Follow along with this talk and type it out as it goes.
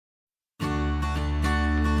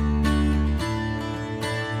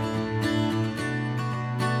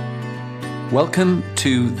Welcome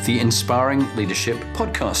to the Inspiring Leadership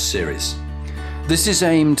podcast series. This is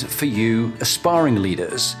aimed for you aspiring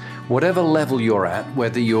leaders, whatever level you're at,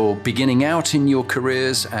 whether you're beginning out in your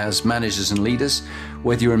careers as managers and leaders,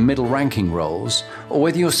 whether you're in middle ranking roles, or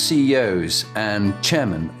whether you're CEOs and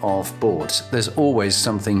chairman of boards. There's always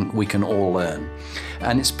something we can all learn.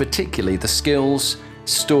 And it's particularly the skills,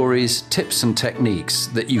 stories, tips and techniques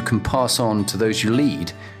that you can pass on to those you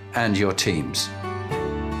lead and your teams.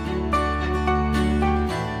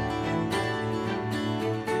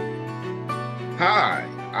 Hi,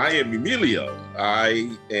 I am Emilio.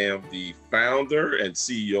 I am the founder and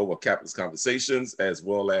CEO of Capitalist Conversations, as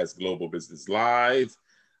well as Global Business Live.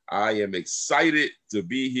 I am excited to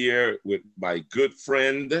be here with my good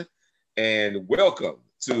friend, and welcome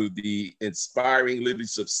to the Inspiring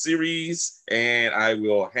Leadership series. And I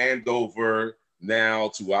will hand over now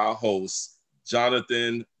to our host,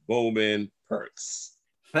 Jonathan Bowman Perks.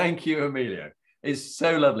 Thank you, Emilio. It's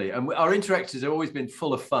so lovely. And our interactions have always been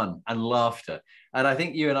full of fun and laughter. And I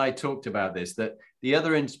think you and I talked about this, that the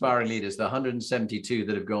other inspiring leaders, the 172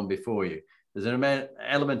 that have gone before you, there's an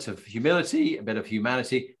element of humility, a bit of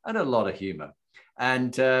humanity, and a lot of humor.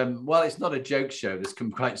 And while it's not a joke show, this can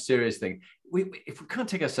be quite a serious thing. If we can't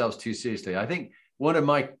take ourselves too seriously, I think one of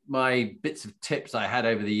my bits of tips I had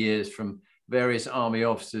over the years from various army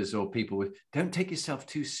officers or people with, don't take yourself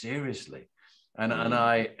too seriously. And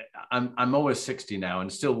I'm almost 60 now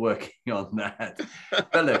and still working on that.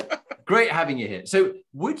 But look, great having you here. So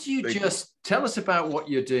would you just tell us about what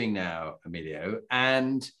you're doing now, Emilio,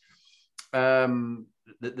 and the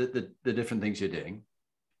different things you're doing?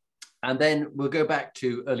 And then we'll go back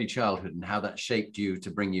to early childhood and how that shaped you to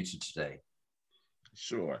bring you to today.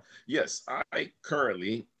 Sure. Yes, I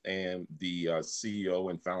currently am the CEO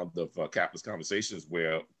and founder of Capitalist Conversations,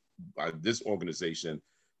 where this organization,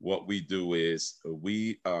 what we do is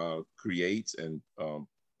we create and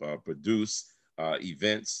produce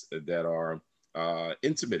events that are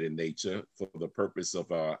intimate in nature for the purpose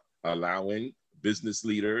of allowing business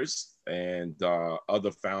leaders and other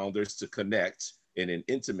founders to connect in an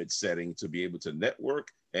intimate setting, to be able to network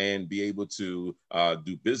and be able to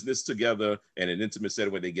do business together in an intimate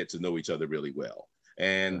setting where they get to know each other really well.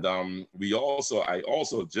 And I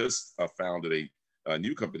also just founded a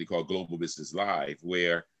new company called Global Business Live,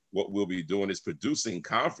 where what we'll be doing is producing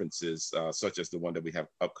conferences such as the one that we have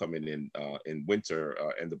upcoming in winter,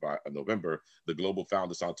 end of November, the Global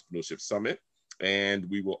Founders Entrepreneurship Summit. And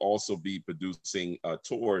we will also be producing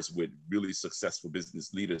tours with really successful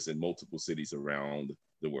business leaders in multiple cities around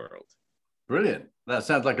the world. Brilliant. That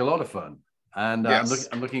sounds like a lot of fun. And yes.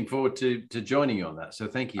 I'm looking forward to joining you on that. So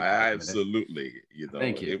thank you. Absolutely.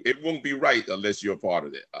 Thank you. It won't be right unless you're part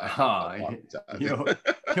of it.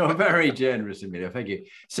 You're very generous, Emilio. Thank you.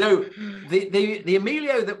 So the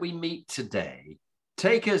Emilio that we meet today,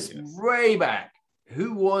 take us way back.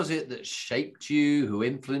 Who was it that shaped you, who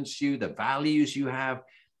influenced you, the values you have?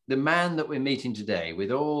 The man that we're meeting today,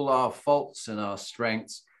 with all our faults and our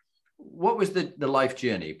strengths, what was the life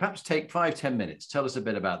journey? Perhaps take 5-10 minutes. Tell us a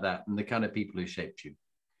bit about that and the kind of people who shaped you.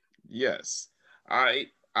 Yes, I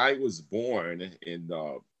was born in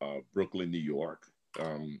Brooklyn, New York,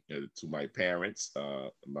 to my parents,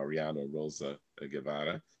 Mariano Rosa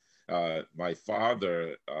Guevara. My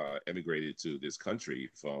father emigrated to this country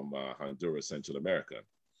from Honduras, Central America.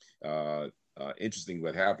 Interesting,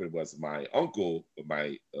 what happened was my uncle,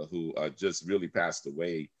 who just really passed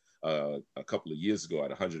away a couple of years ago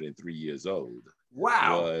at 103 years old.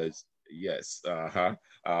 Wow.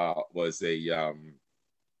 Was a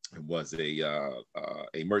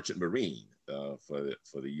merchant marine for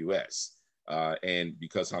the U.S. And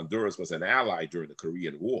because Honduras was an ally during the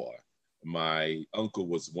Korean War, my uncle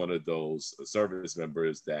was one of those service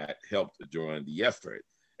members that helped during the effort.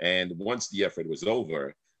 And once the effort was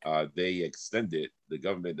over, the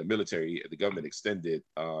government extended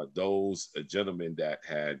those gentlemen that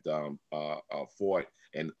had fought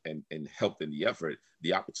and helped in the effort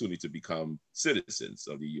the opportunity to become citizens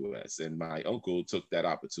of the U.S. And my uncle took that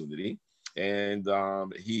opportunity, and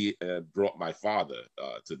he brought my father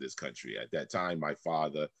to this country. At that time, my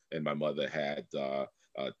father and my mother had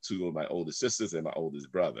two of my oldest sisters and my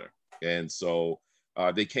oldest brother. And so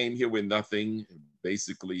they came here with nothing,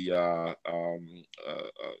 basically a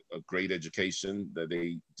great education, that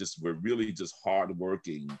they just were really just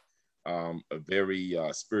hardworking, very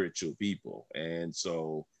spiritual people. And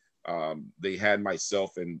so they had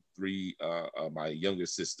myself and three my younger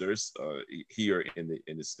sisters here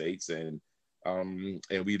in the States. And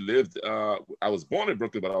we lived, I was born in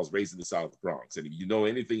Brooklyn, but I was raised in the South Bronx. And if you know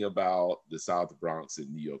anything about the South Bronx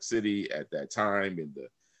in New York City at that time, in the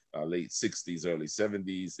late 60s, early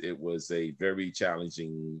 70s, it was a very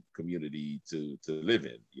challenging community to live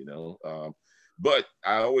in, you know. But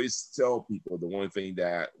I always tell people the one thing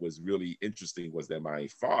that was really interesting was that my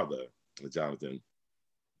father, Jonathan,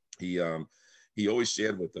 he always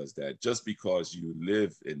shared with us that just because you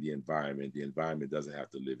live in the environment doesn't have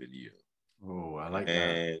to live in you. Oh, I like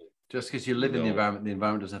that. Just because you live in the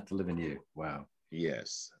environment doesn't have to live in you. Wow.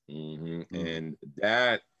 Yes. And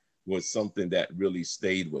that was something that really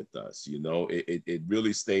stayed with us. You know, it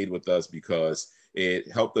really stayed with us because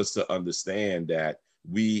it helped us to understand that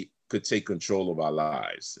we could take control of our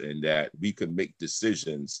lives and that we could make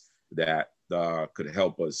decisions that could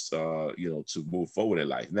help us, you know, to move forward in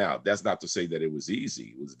life. Now, that's not to say that it was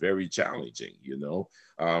easy. It was very challenging, you know.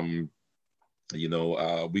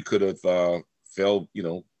 We could have fell,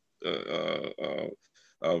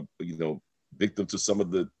 victim to some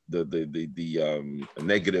of the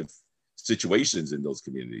negative situations in those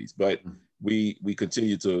communities, but we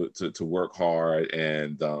continue to work hard,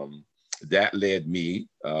 and that led me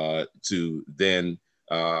to then.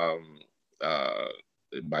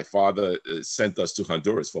 My father sent us to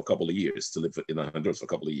Honduras for a couple of years to live in Honduras for a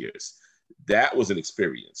couple of years. That was an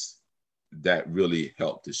experience that really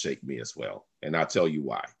helped to shape me as well. And I'll tell you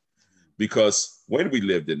why. Because when we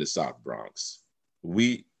lived in the South Bronx,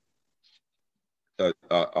 we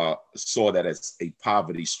saw that as a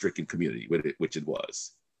poverty-stricken community, which it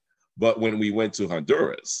was. But when we went to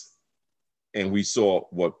Honduras and we saw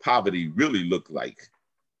what poverty really looked like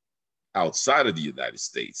outside of the United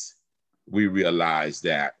States, we realized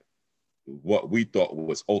that what we thought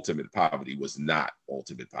was ultimate poverty was not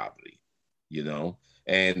ultimate poverty, you know?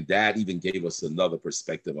 And that even gave us another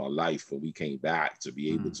perspective on life when we came back to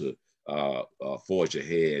be able to forge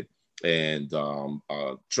ahead and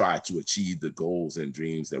try to achieve the goals and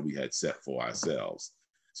dreams that we had set for ourselves.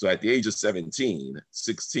 So at the age of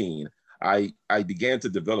 16, I began to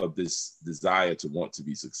develop this desire to want to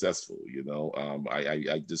be successful, you know?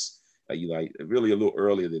 I really a little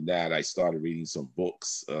earlier than that, I started reading some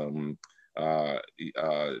books,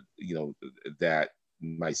 that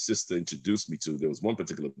my sister introduced me to. There was one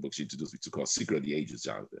particular book she introduced me to called Secret of the Ages,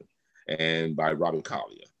 Jonathan, and by Robert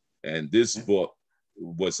Collier. And this book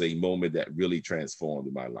was a moment that really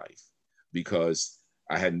transformed my life because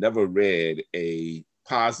I had never read a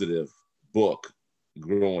positive book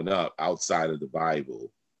growing up outside of the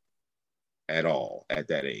Bible at all at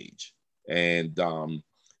that age. And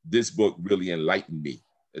this book really enlightened me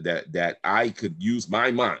that I could use my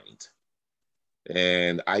mind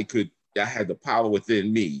and I had the power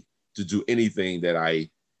within me to do anything that I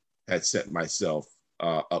had set myself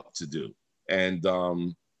up to do. And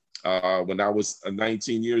when I was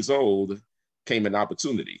 19 years old, came an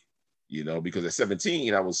opportunity, you know, because at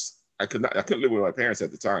 17, I couldn't live with my parents at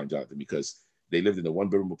the time, Jonathan, because they lived in a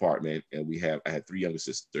 1-bedroom apartment, and I had 3 younger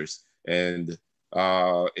sisters, and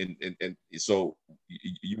so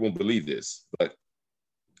you won't believe this, but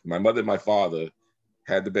my mother and my father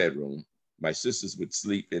had the bedroom. My sisters would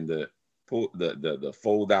sleep in the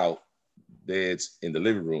fold out beds in the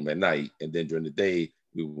living room at night, and then during the day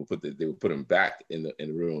they would put them back in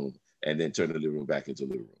the room, and then turn the living room back into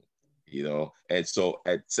the living room, you know. And so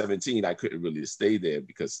at 17, I couldn't really stay there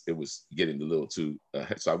because it was getting a little too.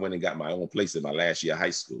 So I went and got my own place in my last year of high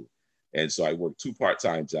school. And so I worked 2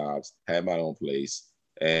 part-time jobs, had my own place,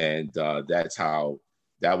 and that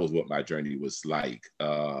was what my journey was like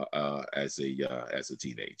as a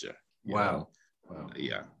teenager. Wow.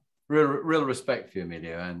 Yeah. Real respect for you,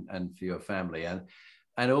 Emilio, and for your family,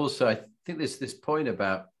 and also I think there's this point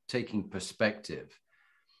about taking perspective.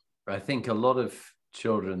 I think a lot of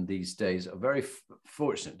children these days are very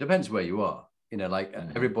fortunate. Depends where you are. You know, like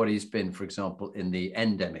everybody's been, for example, in the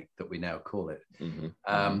endemic that we now call it.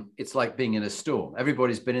 It's like being in a storm.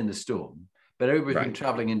 Everybody's been in the storm, but everybody's been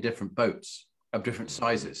traveling in different boats of different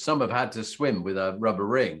sizes. Some have had to swim with a rubber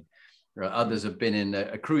ring. Others have been in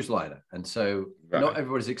a cruise liner. And so not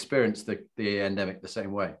everybody's experienced the endemic the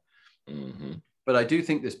same way. But I do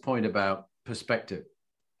think this point about perspective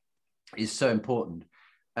is so important.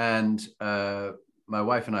 And my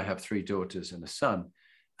wife and I have 3 daughters and a son.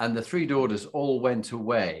 And the 3 daughters all went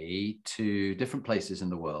away to different places in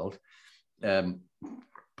the world,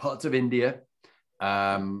 parts of India,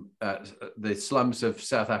 the slums of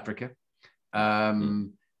South Africa,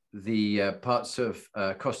 the parts of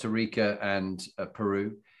Costa Rica and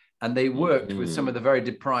Peru. And they worked with some of the very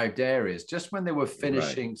deprived areas just when they were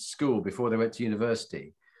finishing school before they went to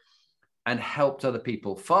university, and helped other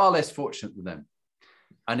people far less fortunate than them.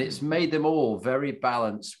 And it's made them all very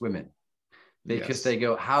balanced women. because Yes. they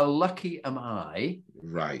go, how lucky am I?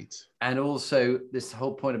 Right. And also this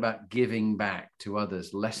whole point about giving back to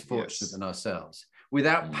others less fortunate Yes. than ourselves,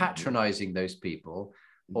 without Mm-hmm. patronizing those people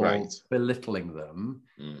or Right. belittling them,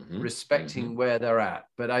 Mm-hmm. Mm-hmm. respecting where they're at.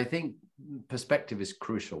 But I think perspective is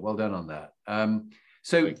crucial. Well done on that.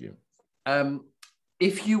 So Thank you.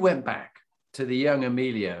 if you went back to the young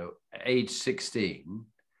Emilio, age 16,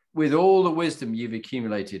 with all the wisdom you've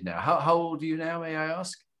accumulated now, how old are you now, may I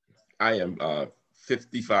ask? I am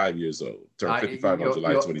 55 years old. Turned 55 on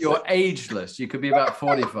July You're 26th. ageless. You could be about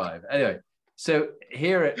 45. Anyway, so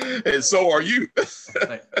here it. And so are you.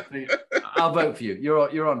 I'll vote for you.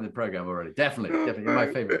 You're on the program already. Definitely. You're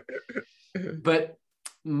my favorite. But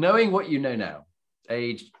knowing what you know now,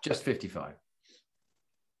 age just 55,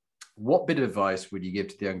 what bit of advice would you give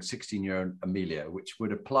to the young 16-year-old Emilio, which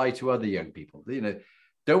would apply to other young people? You know,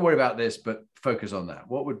 don't worry about this, but focus on that.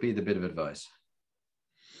 What would be the bit of advice?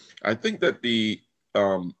 I think that the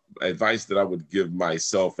advice that I would give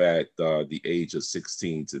myself at the age of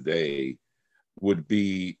 16 today would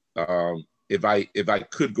be, if I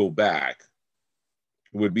could go back,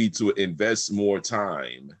 would be to invest more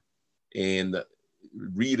time in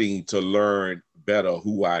reading to learn better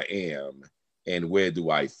who I am and where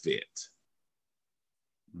do I fit.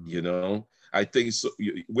 You know, I think so.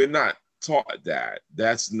 We're not taught that.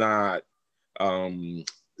 That's not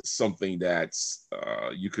something that's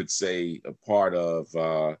you could say a part of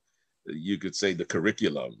you could say the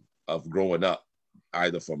curriculum of growing up,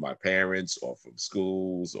 either from my parents or from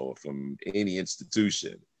schools or from any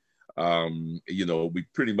institution. You know, we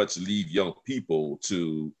pretty much leave young people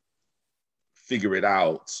to figure it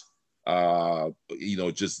out. You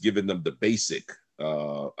know, just giving them the basic.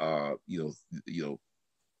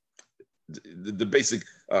 The basic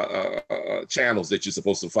channels that you're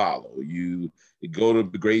supposed to follow. You go to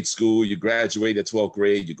grade school, you graduate at 12th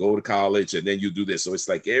grade, you go to college, and then you do this. So it's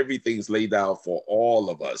like everything's laid out for all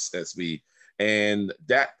of us and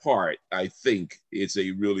that part, I think, is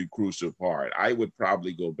a really crucial part. I would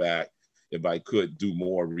probably go back if I could do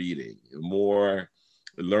more reading, more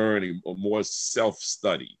learning, or more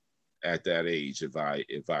self-study at that age if I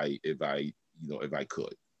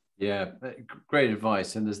could. Yeah, great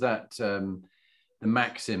advice. And there's that the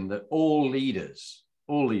maxim that all leaders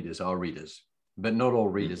are readers, but not all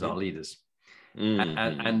readers are leaders.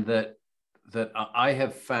 And that I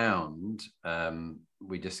have found,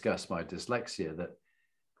 we discussed my dyslexia, that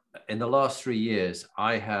in the last 3 years,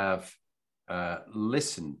 I have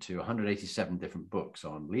listened to 187 different books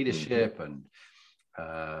on leadership and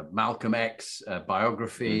Malcolm X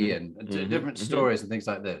biography and different stories and things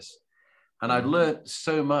like this. And I've learned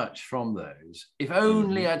so much from those. If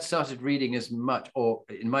only I'd started reading as much, or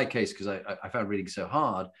in my case, because I found reading so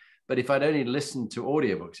hard, but if I'd only listened to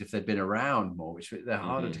audiobooks, if they'd been around more, which they're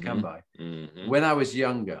harder to come by, when I was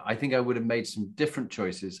younger, I think I would have made some different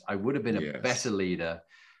choices. I would have been a better leader.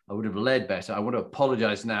 I would have led better. I want to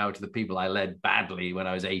apologize now to the people I led badly when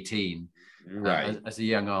I was 18 as a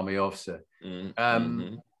young army officer.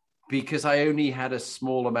 Because I only had a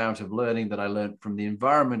small amount of learning that I learned from the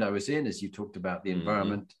environment I was in, as you talked about the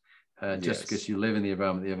environment. Just because you live in the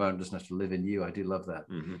environment doesn't have to live in you. I do love that.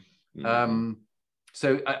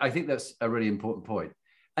 So I think that's a really important point.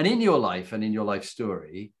 And in your life and in your life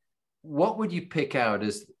story, what would you pick out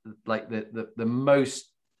as like the most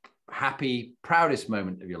happy, proudest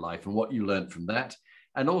moment of your life and what you learned from that?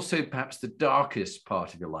 And also perhaps the darkest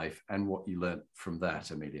part of your life and what you learned from that,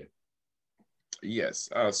 Emilio? Yes.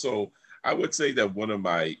 So I would say that one of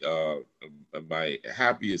my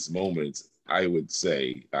happiest moments, I would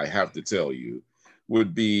say, I have to tell you,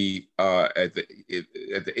 would be at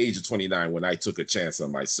the age of 29 when I took a chance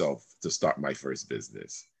on myself to start my first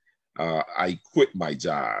business. I quit my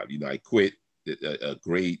job. You know, I quit a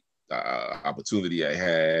great opportunity I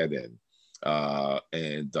had,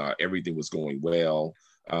 and everything was going well.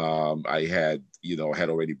 I had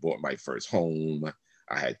already bought my first home.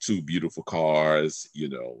 I had 2 beautiful cars,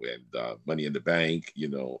 and money in the bank,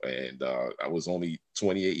 and I was only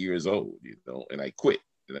 28 years old, and I quit.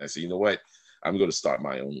 And I said, you know what? I'm going to start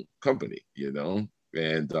my own company, and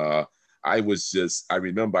I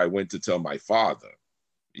remember I went to tell my father,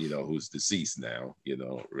 who's deceased now,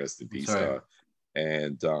 rest in peace.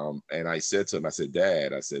 And I said to him, I said,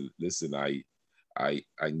 Dad, I said, listen, I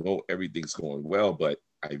know everything's going well, but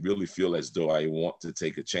I really feel as though I want to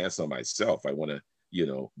take a chance on myself. I want to,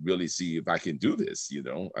 really see if I can do this,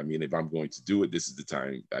 I mean, if I'm going to do it, this is the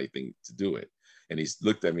time, I think, to do it. And he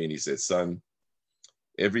looked at me and he said, son,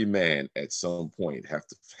 every man at some point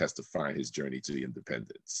has to find his journey to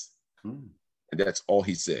independence. And that's all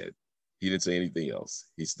he said. He didn't say anything else.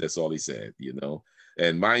 That's all he said,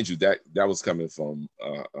 And mind you, that was coming from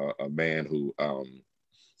a man who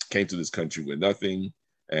came to this country with nothing,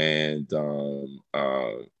 and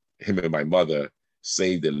him and my mother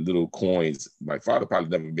saved their little coins. My father probably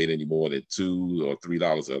never made any more than $2 or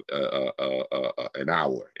 $3 an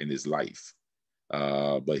hour in his life.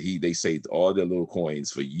 But they saved all their little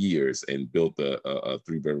coins for years and built a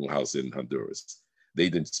 3-bedroom house in Honduras. They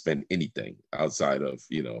didn't spend anything outside of,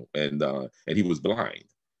 and he was blind.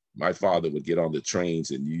 My father would get on the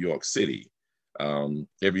trains in New York City.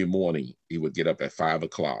 Every morning he would get up at 5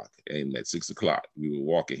 o'clock, and at 6 o'clock we were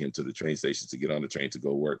walking him to the train station to get on the train to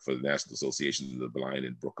go work for the National Association of the Blind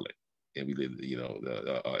in Brooklyn. And we lived,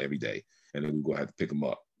 every day. And then we would go have to pick him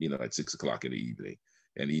up, at 6 o'clock in the evening.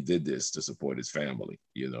 And he did this to support his family,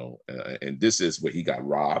 and this is where he got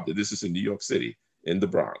robbed. And this is in New York City, in the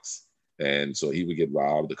Bronx. And so he would get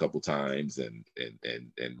robbed a couple times and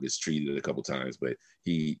mistreated a couple times, but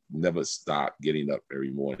he never stopped getting up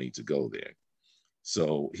every morning to go there.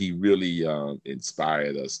 So he really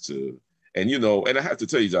inspired us to, and I have to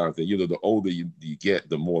tell you, Jonathan, the older you get,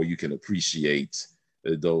 the more you can appreciate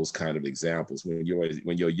those kind of examples. When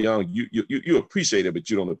you're young, you appreciate it,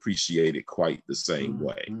 but you don't appreciate it quite the same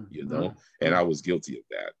way, And I was guilty of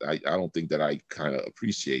that. I don't think that I kind of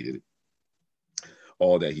appreciated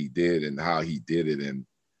all that he did and how he did it and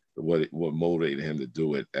what motivated him to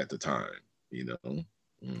do it at the time,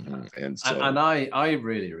 Mm-hmm. And so, and I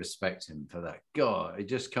really respect him for that. God, I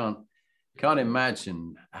just can't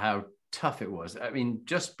imagine how tough it was. I mean,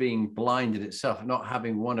 just being blind in itself, not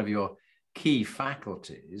having one of your key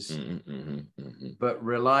faculties, but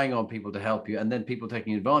relying on people to help you, and then people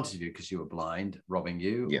taking advantage of you because you were blind, robbing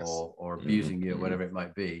you, yes, or abusing you, or whatever it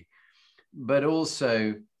might be. But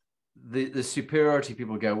also the superiority.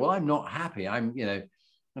 People go, well, I'm not happy. I'm,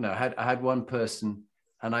 I had one person.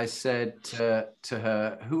 And I said to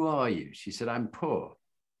her, who are you? She said, I'm poor.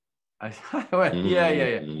 I went,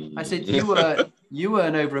 yeah. I said, you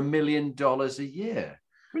earn over $1 million a year.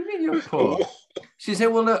 What do you mean you're poor? She said,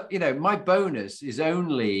 well, look, my bonus is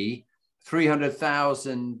only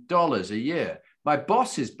 $300,000 a year. My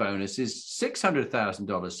boss's bonus is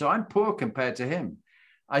 $600,000. So I'm poor compared to him.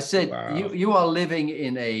 I said, wow. You are living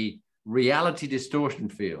in a reality distortion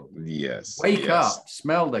field. Yes. Wake up,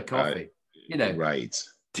 smell the coffee. Right.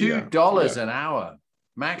 $2 an hour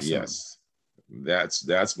maximum. Yes,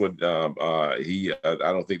 that's what he. I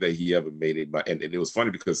don't think that he ever made it. And it was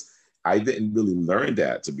funny because I didn't really learn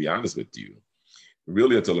that, to be honest with you,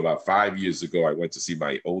 really until about 5 years ago. I went to see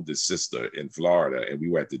my oldest sister in Florida, and we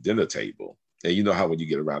were at the dinner table. And you know how when you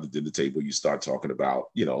get around the dinner table, you start talking about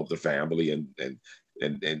the family and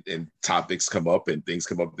topics come up and things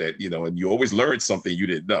come up that, and you always learn something you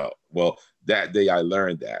didn't know. Well, that day I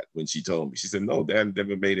learned that when she told me. She said, no, Dad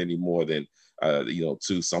never made any more than,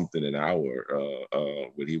 $2 something an hour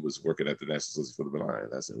when he was working at the National Association for the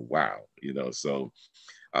Blind. I said, wow, so,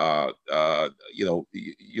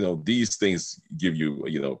 these things give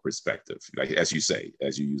you, perspective, like, as you say,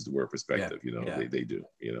 as you use the word perspective, they do,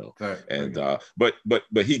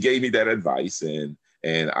 but he gave me that advice, and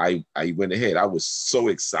I went ahead. I was so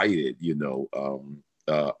excited,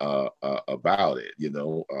 about it,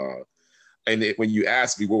 and when you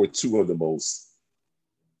asked me what were two of the most,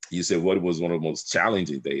 you said what was one of the most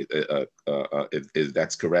challenging days. If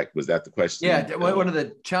that's correct, was that the question? Yeah, one of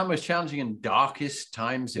the most challenging and darkest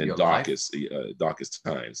times of your life. Darkest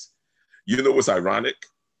times. You know what's ironic?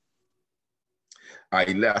 I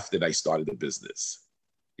left and I started a business,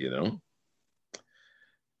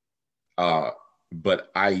 but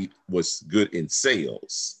I was good in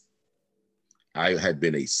sales. I had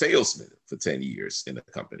been a salesman for 10 years in a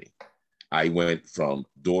company. I went from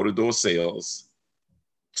door-to-door sales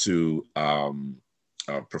to the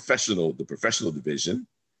professional division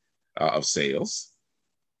of sales.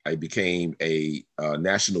 I became a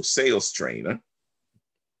national sales trainer.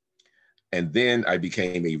 And then I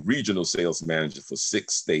became a regional sales manager for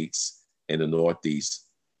 6 states in the Northeast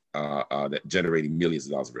that generating millions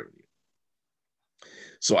of dollars of revenue.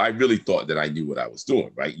 So I really thought that I knew what I was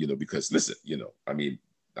doing, right? Because listen,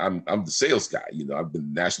 I'm the sales guy. I've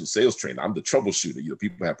been the national sales trainer. I'm the troubleshooter.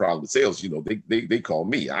 People have problems with sales. They call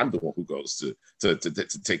me. I'm the one who goes to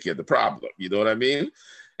take care of the problem. You know what I mean?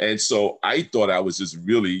 And so I thought I was just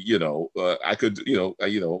really, I could,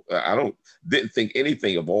 I didn't think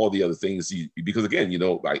anything of all the other things because again,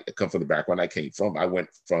 I come from the background I came from. I went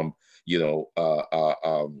from,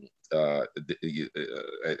 at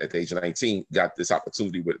the age of 19, got this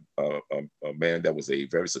opportunity with a man that was a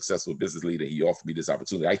very successful business leader. He offered me this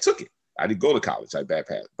opportunity. I took it. I didn't go to college. I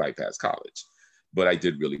bypassed college, but I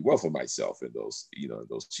did really well for myself in those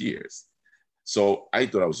years. So I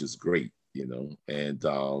thought I was just great you know, and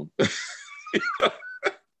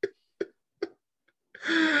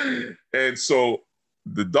and so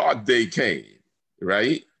the dark day came,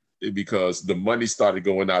 right? Because the money started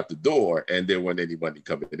going out the door and there wasn't any money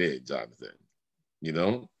coming in, Jonathan, you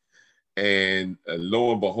know? And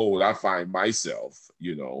lo and behold, I find myself,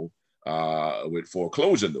 with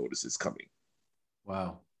foreclosure notices coming.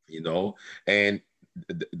 Wow. And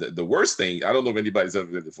the worst thing, I don't know if anybody's ever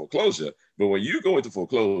been into foreclosure, but when you go into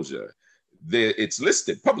foreclosure, it's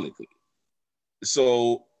listed publicly.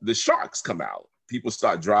 So the sharks come out. People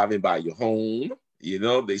start driving by your home.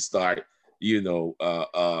 They start, and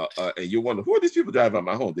you wonder, who are these people driving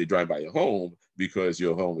by my home? They drive by your home because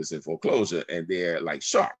your home is in foreclosure and they're like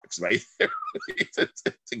sharks, right?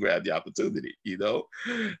 to grab the opportunity,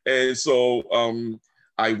 And so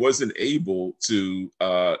I wasn't able to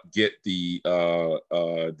get the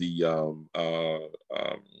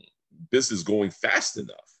business going fast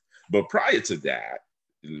enough. But prior to that,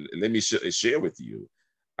 let me share with you,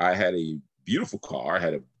 I had a beautiful car. I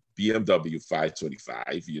had a BMW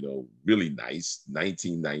 525, really nice,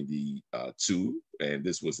 1992. And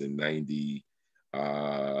this was in 90,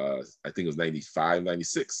 I think it was 95,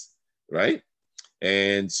 96, right?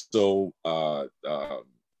 And so I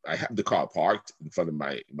have the car parked in front of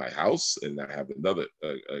my house, and I have another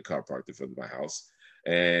car parked in front of my house.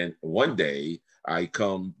 And one day I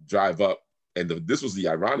come drive up, and this was the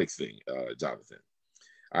ironic thing, Jonathan.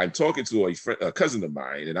 I'm talking to a cousin of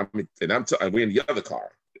mine, and we're in the other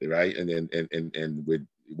car, right? And we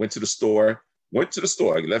went to the store. I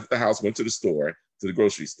left the house, went to the store, to the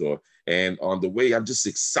grocery store, and on the way, I'm just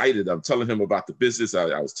excited. I'm telling him about the business. I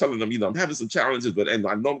was telling him, I'm having some challenges, but and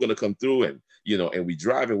I know I'm going to come through, and and we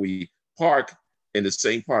drive and we park in the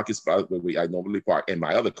same parking spot where I normally park, and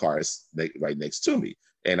my other car is right next to me,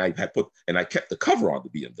 and I kept the cover on the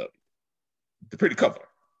BMW, the pretty cover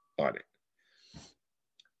on it.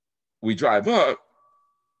 We drive up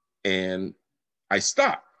and I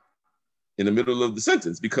stop in the middle of the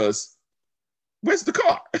sentence because where's the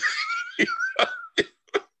car?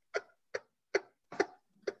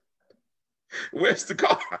 Where's the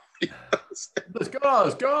car? The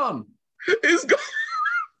car's gone. It's gone.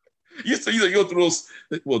 You go through those,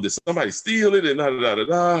 well, did somebody steal it and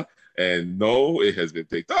da. And no, it has been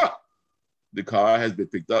picked up. The car has been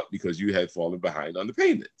picked up because you had fallen behind on the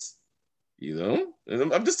payments.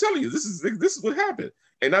 And I'm just telling you, this is what happened.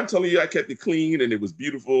 And I'm telling you, I kept it clean and it was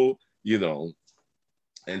beautiful,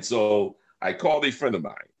 And so I called a friend of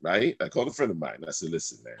mine, right? I I said,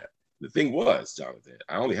 listen, man, the thing was, Jonathan,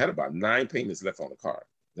 I only had about 9 payments left on the car.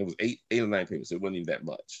 There was eight or nine payments. It wasn't even that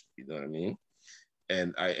much. You know what I mean?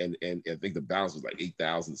 And I think the balance was like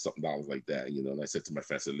 $8,000 something like that. And I said to my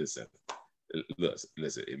friend, I said, listen,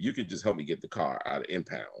 if you could just help me get the car out of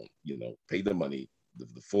impound, pay the money, the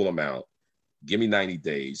full amount. Give me 90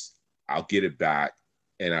 days. I'll get it back,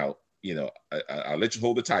 and I'll let you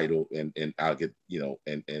hold the title, and I'll get get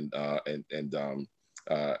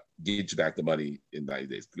you back the money in 90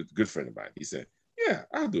 days. Good friend of mine. He said, "Yeah,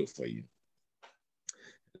 I'll do it for you."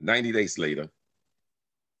 90 days later,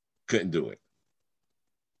 couldn't do it,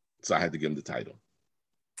 so I had to give him the title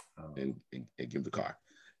and give him the car,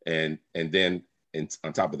 and then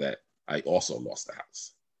on top of that, I also lost the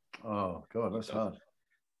house. Oh God, that's hard.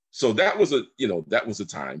 So that was a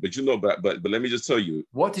time, but let me just tell you.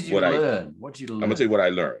 What did you learn? What did you learn? I'm gonna tell you what I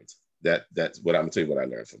learned. That's what I'm gonna tell you what I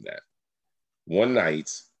learned from that. One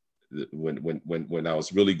night, when I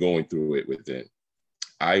was really going through it with it,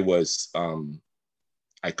 I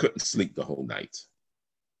couldn't sleep the whole night.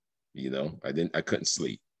 I couldn't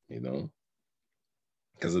sleep,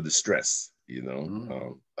 because of the stress,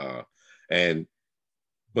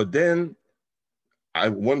 but then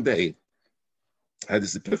one day I had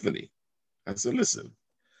this epiphany. I said, listen,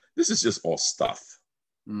 this is just all stuff.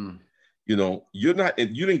 You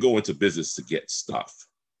didn't go into business to get stuff.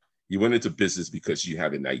 You went into business because you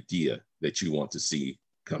had an idea that you want to see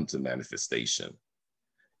come to manifestation.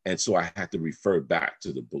 And so I had to refer back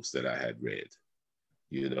to the books that I had read,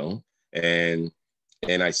 and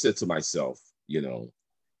I said to myself,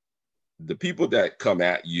 the people that come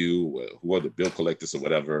at you, who are the bill collectors or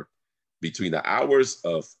whatever, between the hours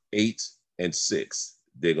of 8 and 6,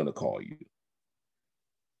 they're going to call you.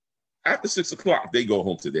 After 6 o'clock, they go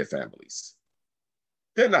home to their families.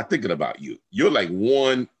 They're not thinking about you. You're like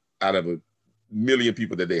one out of a million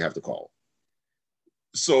people that they have to call.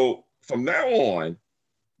 So from now on,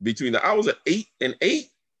 between the hours of 8 and 8,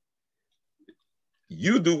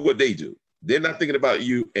 you do what they do. They're not thinking about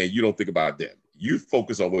you, and you don't think about them. You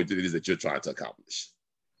focus on what it is that you're trying to accomplish.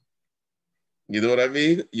 You know what I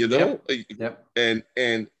mean? Yep. And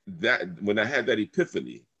that when I had that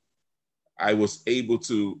epiphany, I was able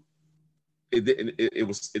to, it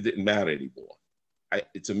didn't matter anymore.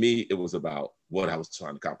 To me, it was about what I was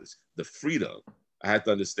trying to accomplish. The freedom. I had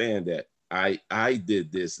to understand that I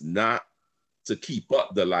did this not to keep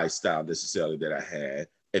up the lifestyle necessarily that I had.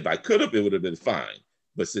 If I could have, it would have been fine.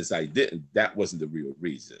 But since I didn't, that wasn't the real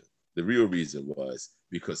reason. The real reason was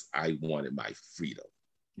because I wanted my freedom.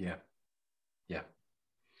 Yeah. Yeah.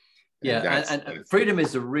 Yeah. And freedom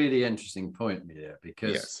is a really interesting point, Emilio,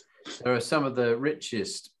 because there are some of the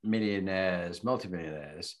richest millionaires,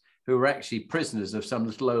 multimillionaires, who are actually prisoners of some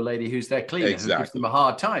little old lady who's their cleaner, who gives them a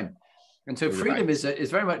hard time. And so freedom is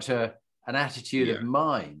very much an attitude of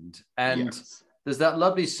mind. And there's that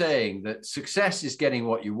lovely saying that success is getting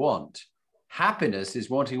what you want. Happiness is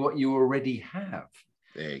wanting what you already have.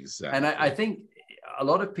 Exactly. And I think a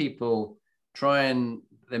lot of people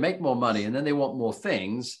they make more money and then they want more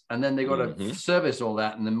things. And then they got to service all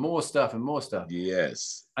that and then more stuff and more stuff.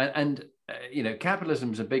 Yes. And you know,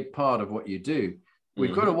 capitalism is a big part of what you do.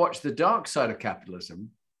 We've got to watch the dark side of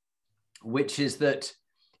capitalism, which is that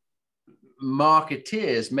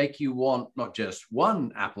marketeers make you want not just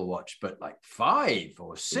one Apple Watch, but like 5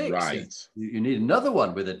 or 6. Right. You need another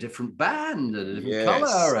one with a different band and a different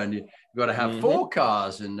color, and you've got to have 4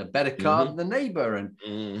 cars and a better car than the neighbor, and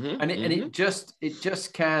it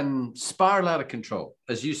just can spiral out of control,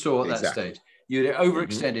 as you saw at that stage. You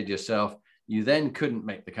overextended yourself. You then couldn't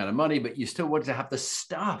make the kind of money, but you still wanted to have the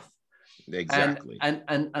stuff. Exactly.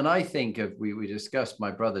 And I think we discussed my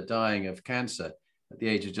brother dying of cancer at the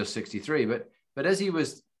age of just 63, but as he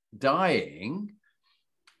was dying,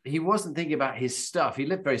 he wasn't thinking about his stuff. He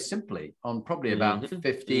lived very simply on probably about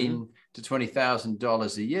 $15,000 to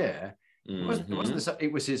 $20,000 a year. It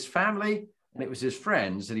was his family and it was his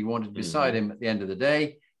friends that he wanted beside him at the end of the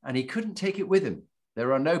day, and he couldn't take it with him.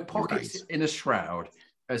 There are no pockets in a shroud,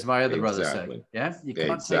 as my other brother said. Yeah, you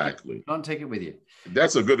can't take it with you.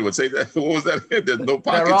 That's a good one. Say that. What was that? There's no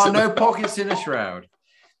pockets. There are no pockets in a shroud.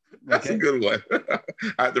 That's a good one.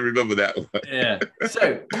 I have to remember that one. Yeah.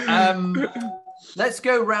 So let's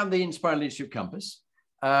go around the Inspiring Leadership Compass.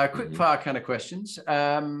 Quick fire kind of questions.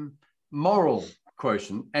 Moral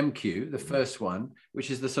quotient, MQ, the first one,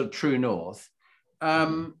 which is the sort of true north.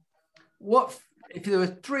 What if there were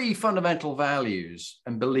 3 fundamental values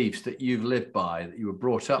and beliefs that you've lived by, that you were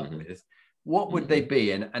brought up with, what would they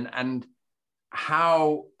be? And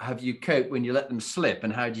how have you coped when you let them slip?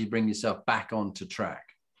 And how do you bring yourself back onto track?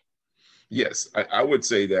 Yes, I would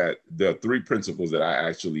say that there are 3 principles that I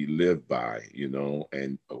actually live by, you know,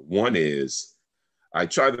 and one is I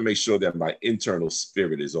try to make sure that my internal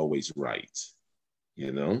spirit is always right,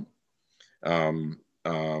 you know,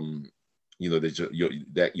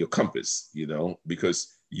 that your compass, you know,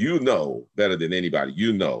 because you know better than anybody,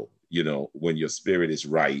 you know, when your spirit is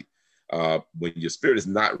right. When your spirit is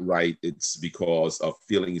not right, it's because of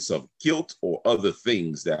feelings of guilt or other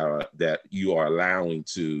things that you are allowing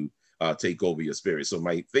to take over your spirit. So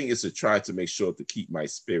my thing is to try to make sure to keep my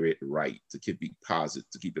spirit right, to keep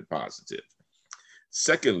it positive.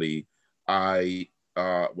 Secondly, I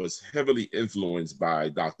was heavily influenced by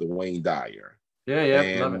Dr. Wayne Dyer.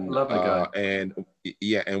 Yeah, love the guy. And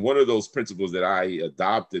one of those principles that I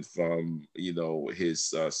adopted from, you know,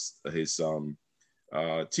 his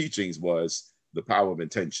teachings was the power of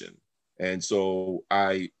intention. And so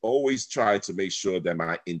I always try to make sure that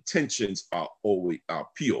my intentions are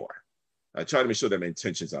pure. I try to make sure that my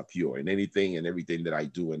intentions are pure in anything and everything that I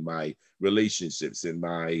do in my relationships, in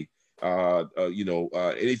my,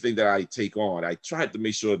 anything that I take on. I try to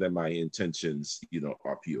make sure that my intentions, you know,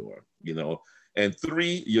 are pure, you know. And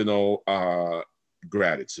 3, you know,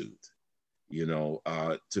 gratitude, you know,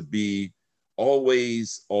 to be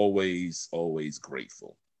always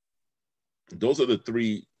grateful. Those are the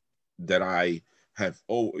 3 that I have,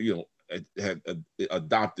 had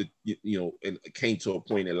adopted, you know, and came to a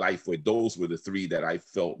point in life where those were the 3 that I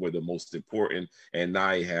felt were the most important. And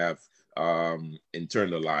I have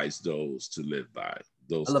internalized those to live by,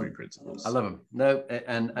 those 3 principles. I love them. No,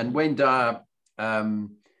 and Wayne Dyer,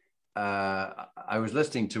 I was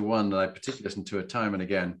listening to one that I particularly listened to time and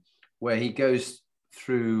again, where he goes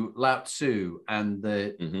through Lao Tzu and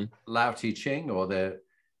the Lao Te Ching, or the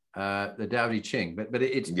Tao Te Ching, but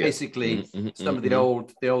it's basically some of the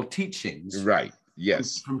old teachings, right?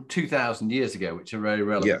 Yes, from 2,000 years ago, which are very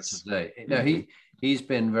relevant today. No, he's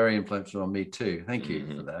been very influential on me too. Thank you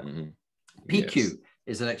for that. PQ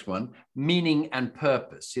is the next one: meaning and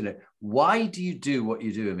purpose. You know, why do you do what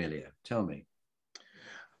you do, Emilio? Tell me.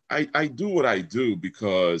 I do what I do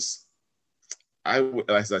because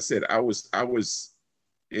as I said, I was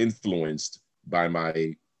influenced by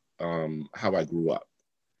my how I grew up.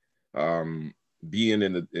 being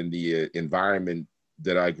in the environment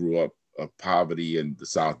that I grew up of poverty in the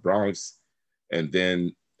South Bronx, and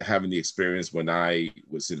then having the experience when I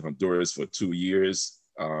was in Honduras for 2 years,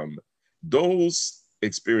 those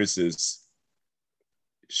experiences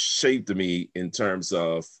shaped me in terms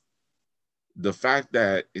of the fact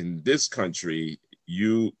that in this country,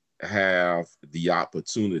 you have the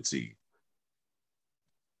opportunity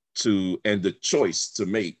to, and the choice to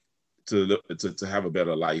make, to have a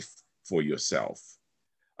better life for yourself.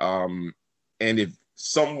 And if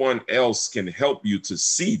someone else can help you to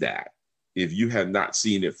see that, if you have not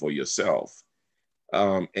seen it for yourself,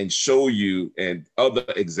 and show you and other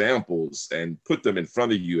examples and put them in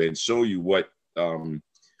front of you and show you what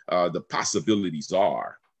the possibilities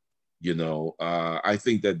are, I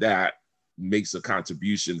think that makes a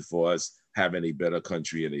contribution for us having a better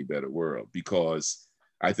country and a better world, because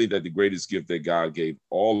I think that the greatest gift that God gave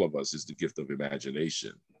all of us is the gift of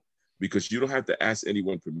imagination, because you don't have to ask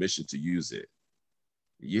anyone permission to use it.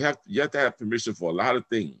 You have to have permission for a lot of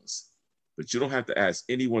things, but you don't have to ask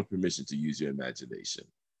anyone permission to use your imagination,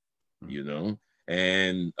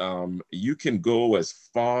 and you can go as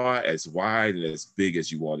far, as wide, and as big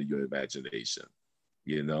as you want in your imagination,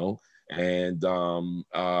 and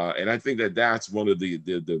I think that that's one of the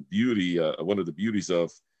beauty, one of the beauties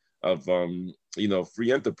of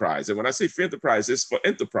free enterprise. And when I say free enterprise, it's for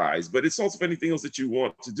enterprise, but it's also for anything else that you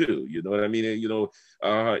want to do. You know what I mean? And,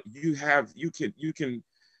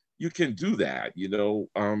 you can do that.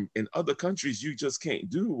 In other countries, you just can't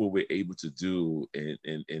do what we're able to do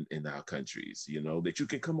in our countries. That you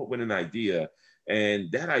can come up with an idea,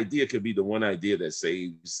 and that idea could be the one idea that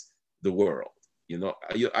saves the world.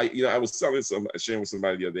 I was sharing with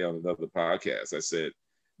somebody the other day on another podcast. I said,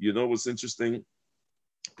 what's interesting?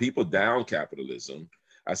 People down capitalism.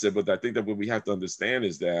 I said, but I think that what we have to understand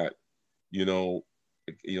is that,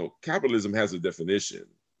 capitalism has a definition.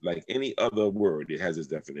 Like any other word, it has its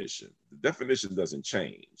definition. The definition doesn't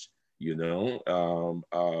change. You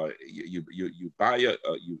buy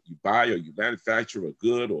or you manufacture a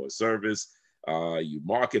good or a service. You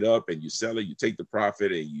mark it up and you sell it. You take the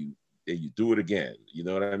profit and you do it again. You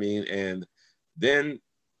know what I mean? And then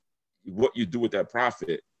what you do with that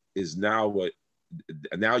profit is now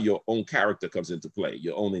your own character comes into play.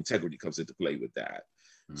 Your own integrity comes into play with that.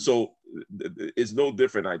 Mm-hmm. So it's no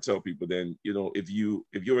different. I tell people then, if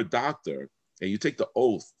you're a doctor and you take the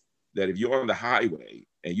oath that if you're on the highway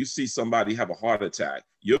and you see somebody have a heart attack,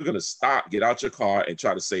 you're going to stop, get out your car and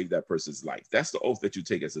try to save that person's life. That's the oath that you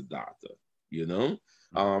take as a doctor,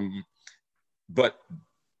 Mm-hmm. But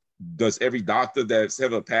does every doctor that's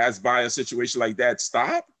ever passed by a situation like that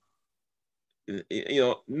stop?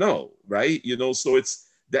 No, right? So it's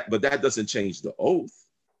that, but that doesn't change the oath.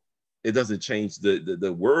 It doesn't change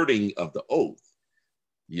the wording of the oath.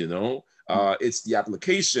 It's the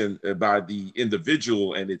application by the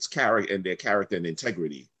individual and its character and their character and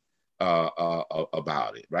integrity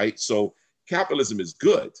about it, right? So capitalism is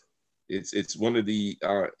good. It's one of the.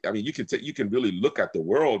 You can really look at the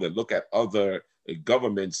world and look at other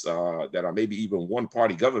governments that are maybe even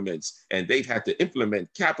one-party governments, and they've had to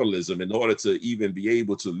implement capitalism in order to even be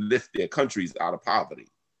able to lift their countries out of poverty.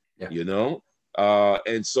 Yeah.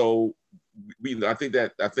 And so I think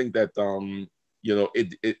that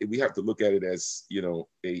we have to look at it as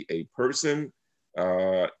a person.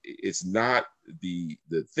 It's not the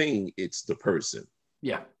thing; it's the person.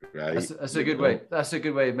 Yeah, right. That's a good way. That's a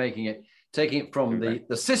good way of making it. Taking it from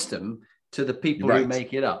the system to the people who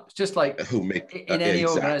make it up. It's just like in any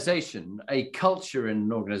organization, a culture in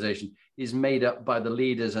an organization is made up by the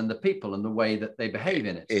leaders and the people and the way that they behave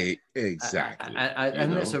in it. Exactly.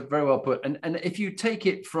 And that's a very well put. And if you take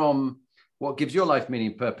it from what gives your life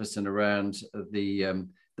meaning, purpose, and around the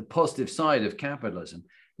positive side of capitalism,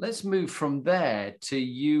 let's move from there to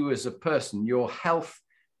you as a person, your health,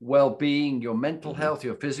 well-being, your mental mm-hmm. health,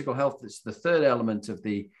 your physical health. It's the third element of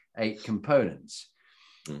the 8 components.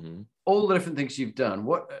 Mm-hmm. All the different things you've done.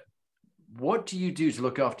 What do you do to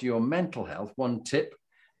look after your mental health? One tip,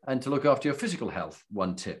 and to look after your physical health.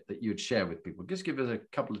 One tip that you'd share with people. Just give us a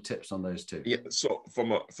couple of tips on those two. Yeah. So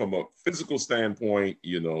from a physical standpoint,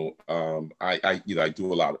 I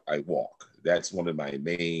do a lot. I walk. That's one of my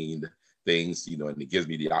main things. And it gives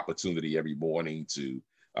me the opportunity every morning to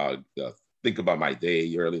think about my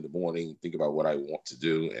day early in the morning. Think about what I want to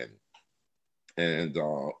do and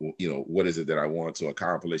what is it that I want to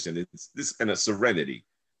accomplish, and it's this and a serenity.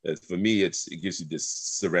 For me, it gives you this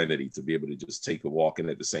serenity to be able to just take a walk, and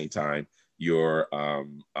at the same time, you're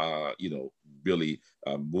really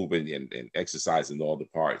moving and exercising all the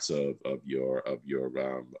parts of your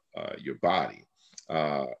body.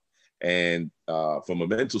 And from a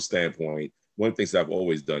mental standpoint, one of the things I've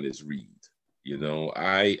always done is read. You know,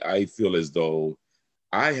 I feel as though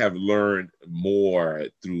I have learned more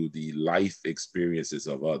through the life experiences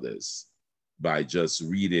of others by just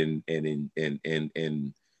reading and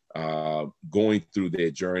going through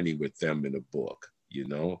their journey with them in a book. You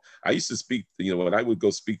know, I used to speak, you know, when I would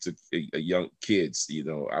go speak to young kids, you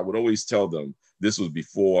know, I would always tell them, this was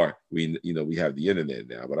before we, you know, we have the internet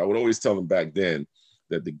now, but I would always tell them back then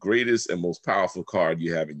that the greatest and most powerful card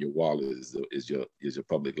you have in your wallet is your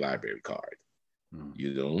public library card,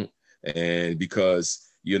 you know, and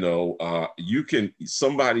because, you know,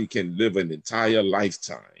 somebody can live an entire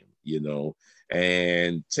lifetime, you know,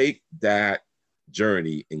 and take that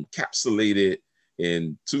journey, encapsulate it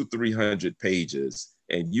in 200-300 pages,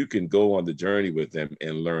 and you can go on the journey with them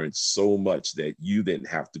and learn so much that you didn't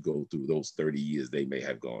have to go through those 30 years they may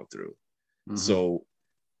have gone through. So,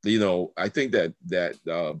 you know, I think that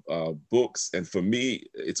books, and for me,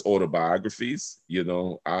 it's autobiographies. You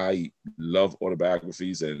know, I love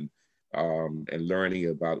autobiographies and learning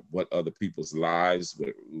about what other people's lives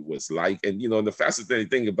was like. And, you know, and the fascinating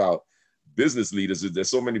thing about business leaders is there's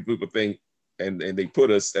so many people think, and they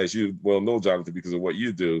put us, as you well know, Jonathan, because of what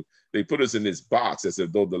you do, they put us in this box as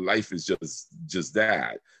if though the life is just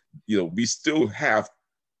that. You know, we still have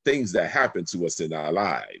things that happen to us in our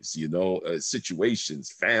lives, you know,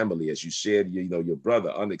 situations, family, as you shared, you know, your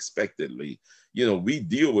brother unexpectedly, you know, we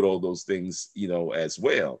deal with all those things, you know, as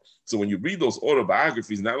well. So when you read those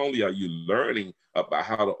autobiographies, not only are you learning about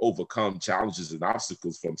how to overcome challenges and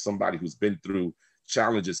obstacles from somebody who's been through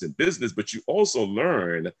challenges in business, but you also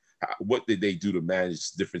learn what did they do to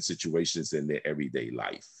manage different situations in their everyday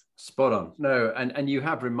life. Spot on. No, and you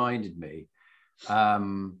have reminded me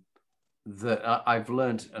that I've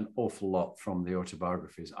learned an awful lot from the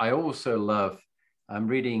autobiographies. I also love, I'm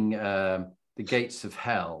reading The Gates of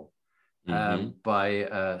Hell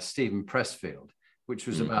by Stephen Pressfield, which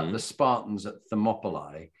was about the Spartans at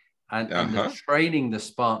Thermopylae and the training the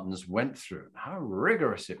Spartans went through and how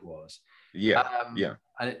rigorous it was.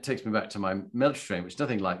 And it takes me back to my military training, which is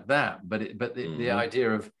nothing like that, but the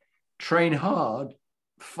idea of train hard,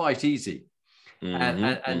 fight easy.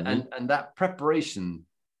 And that preparation,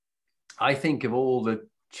 I think of all the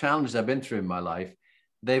challenges I've been through in my life,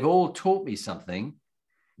 they've all taught me something,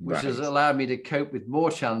 which has allowed me to cope with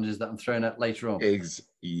more challenges that I'm thrown at later on.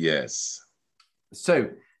 Yes.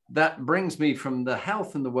 So that brings me from the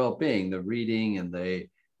health and the well-being, the reading and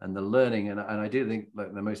the learning. And I do think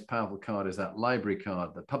that the most powerful card is that library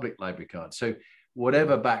card, the public library card. So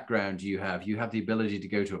whatever background you have the ability to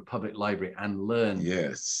go to a public library and learn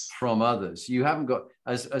from others. You haven't got,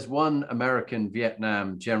 as one American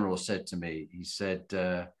Vietnam general said to me, he said,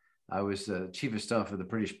 I was chief of staff of the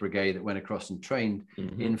British Brigade that went across and trained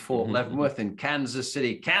in Fort Leavenworth in Kansas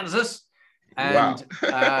City, Kansas. And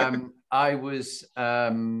I was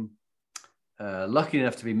lucky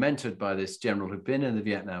enough to be mentored by this general who'd been in the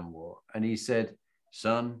Vietnam War. And he said,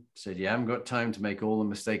 son, you haven't got time to make all the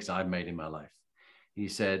mistakes I've made in my life. He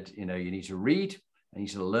said, you know, you need to read and you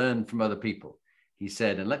need to learn from other people. He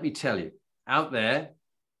said, and let me tell you, out there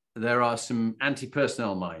are some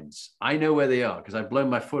anti-personnel mines. I know where they are because I've blown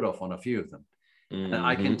my foot off on a few of them. And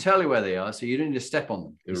I can tell you where they are, so you don't need to step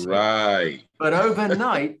on them. Right. But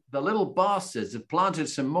overnight, the little bastards have planted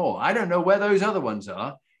some more. I don't know where those other ones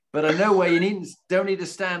are, but I know where you don't need to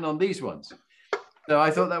stand on these ones. So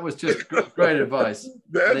I thought that was just great advice.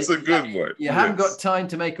 That's a good one. You haven't got time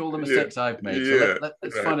to make all the mistakes I've made. So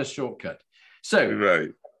let's find a shortcut. So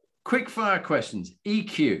quick fire questions.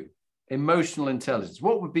 EQ, emotional intelligence.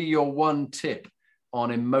 What would be your one tip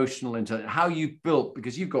on emotional intelligence? How you built,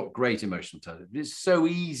 because you've got great emotional intelligence. It's so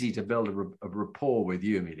easy to build a rapport with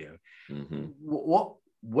you, Emilio. What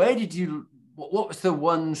was the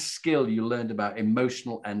one skill you learned about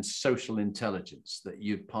emotional and social intelligence that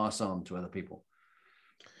you'd pass on to other people?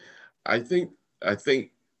 I think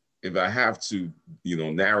if I have to, you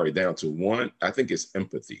know, narrow it down to one, I think it's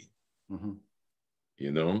empathy.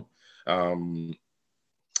 You know, and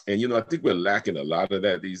you know, I think we're lacking a lot of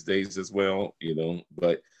that these days as well. You know,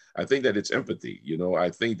 but I think that it's empathy. You know, I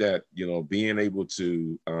think that, you know, being able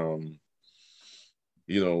to, and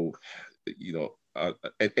you know, I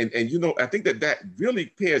think that really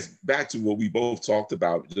pairs back to what we both talked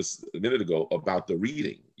about just a minute ago about the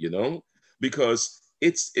reading. You know, because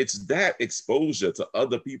it's that exposure to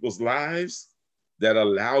other people's lives that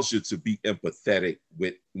allows you to be empathetic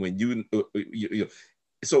with when you know.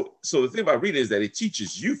 So the thing about reading is that it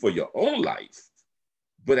teaches you for your own life,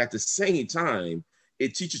 but at the same time,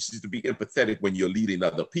 it teaches you to be empathetic when you're leading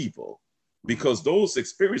other people, because those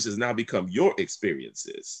experiences now become your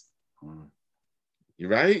experiences.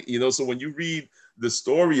 Right? You know, so when you read the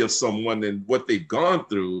story of someone and what they've gone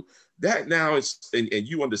through, that now is, and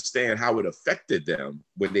you understand how it affected them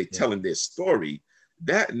when they're telling their story,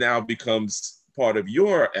 that now becomes part of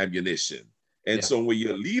your ammunition. And so when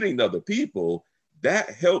you're leading other people,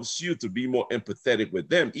 that helps you to be more empathetic with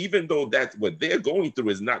them, even though that's what they're going through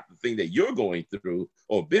is not the thing that you're going through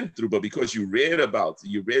or been through, but because you read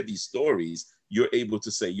these stories, you're able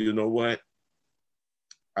to say, you know what?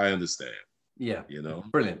 I understand. Yeah. You know?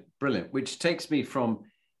 Brilliant, brilliant. Which takes me from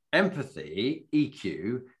empathy,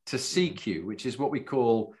 EQ, to CQ, which is what we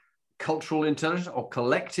call cultural intelligence or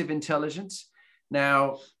collective intelligence.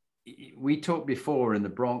 Now, we talked before in the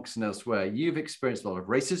Bronx and elsewhere, you've experienced a lot of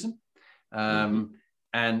racism.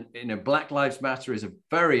 And, you know, Black Lives Matter is a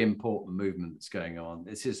very important movement that's going on.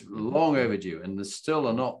 This is long overdue, and there's still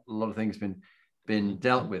not a lot of things been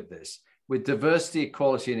dealt with this. With diversity,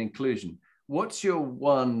 equality, and inclusion, what's your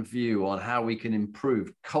one view on how we can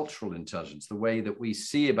improve cultural intelligence, the way that we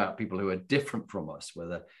see about people who are different from us,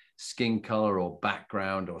 whether skin color or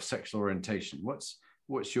background or sexual orientation?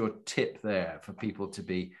 What's your tip there for people to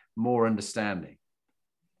be more understanding?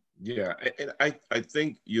 Yeah, and I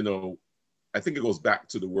think, you know, I think it goes back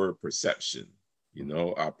to the word perception. You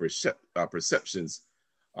know, our perceptions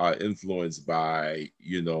are influenced by,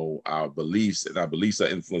 you know, our beliefs, and our beliefs are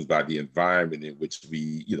influenced by the environment in which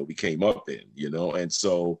we came up in, you know. And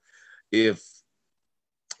so if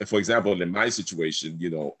for example, in my situation, you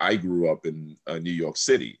know, I grew up in New York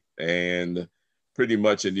City, and pretty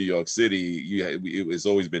much in New York City, it was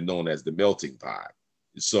always been known as the melting pot.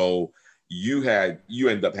 So you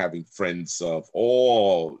end up having friends of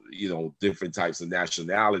all, you know, different types of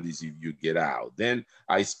nationalities you get out. Then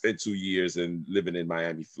I spent 2 years living in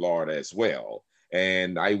Miami, Florida as well.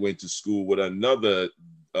 And I went to school with another,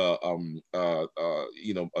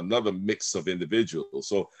 another mix of individuals.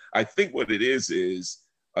 So I think what it is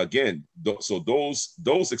again, so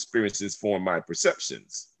those experiences form my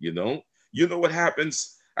perceptions, you know what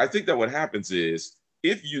happens? I think that what happens is,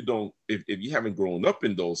 if you haven't grown up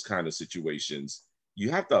in those kind of situations, you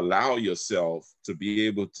have to allow yourself to be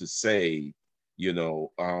able to say, you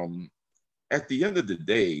know, at the end of the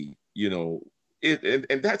day, you know,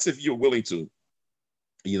 and that's if you're willing to,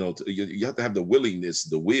 you know, you have to have the willingness,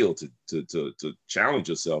 the will to challenge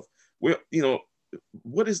yourself. Well, you know,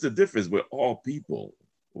 what is the difference? We're all people.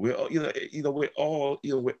 We're all,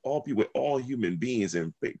 we're all people. We're all human beings,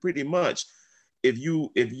 and pretty much, if you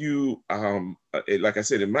like I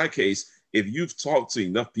said, in my case, if you've talked to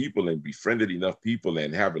enough people and befriended enough people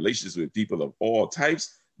and have relationships with people of all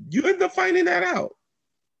types, you end up finding that out,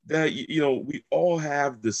 that we all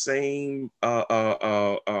have the same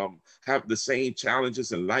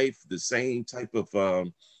challenges in life, the same type of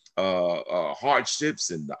hardships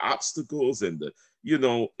and the obstacles, and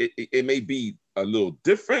it may be a little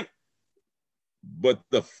different, but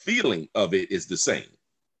the feeling of it is the same,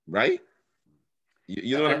 right?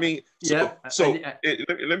 You know what I mean? Yeah. So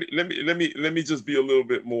let me just be a little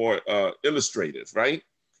bit more illustrative, right?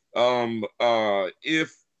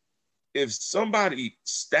 If somebody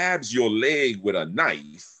stabs your leg with a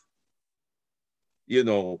knife, you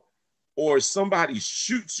know, or somebody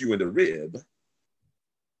shoots you in the rib,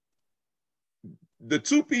 the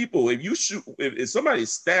two people, if somebody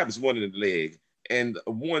stabs one in the leg and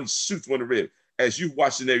one shoots one in the rib, as you've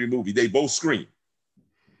watched in every movie, they both scream.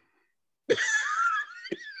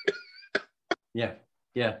 Yeah.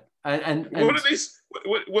 And what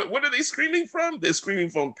are they screaming from? They're screaming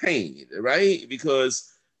from pain, right?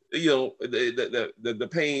 Because the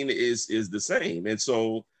pain is the same. And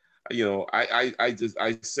so, I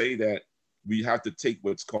say that we have to take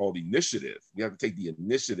what's called initiative. We have to take the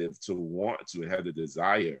initiative to want to have the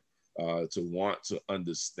desire to want to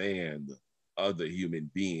understand other human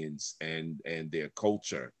beings and their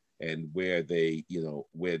culture, and where they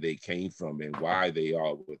came from, and why they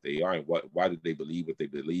are what they are, and why do they believe what they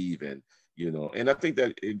believe. And and I think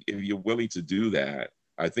that if you're willing to do that,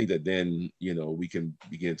 I think that then we can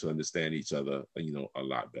begin to understand each other a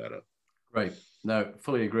lot better. Right. No,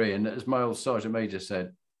 fully agree. And as my old Sergeant Major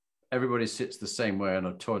said, everybody sits the same way on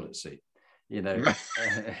a toilet seat.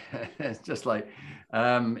 It's just like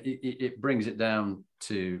it brings it down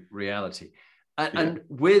to reality. And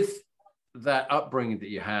with that upbringing that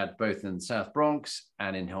you had both in the South Bronx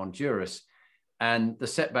and in Honduras, and the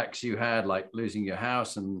setbacks you had, like losing your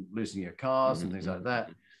house and losing your cars and things like that,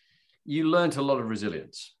 you learned a lot of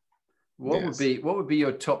resilience. What would be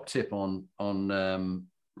your top tip on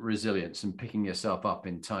resilience and picking yourself up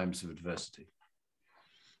in times of adversity?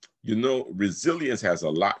 Resilience has a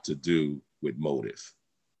lot to do with motive.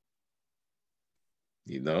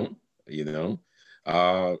 You're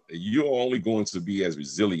only going to be as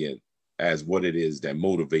resilient as what it is that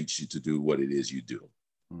motivates you to do what it is you do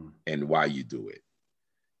and why you do it.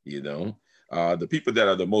 You know, the people that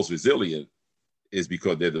are the most resilient is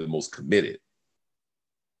because they're the most committed.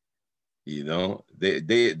 You know,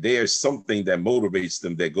 there's something that motivates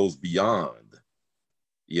them that goes beyond,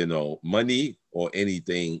 you know, money or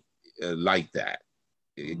anything like that.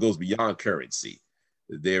 It goes beyond currency.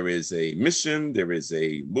 There is a mission, there is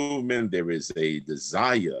a movement, there is a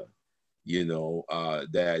desire, you know,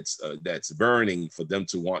 that's burning for them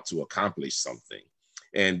to want to accomplish something.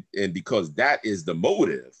 And because that is the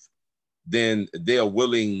motive, then they are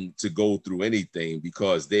willing to go through anything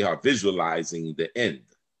because they are visualizing the end.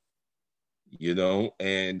 You know,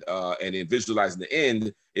 and in visualizing the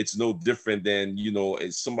end, it's no different than, you know,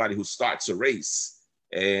 as somebody who starts a race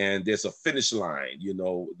and there's a finish line. You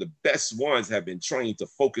know, the best ones have been trained to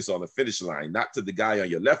focus on the finish line, not to the guy on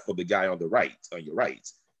your left or the guy on the right, on your right.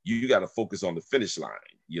 You got to focus on the finish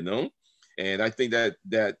line, you know? And I think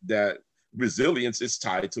that resilience is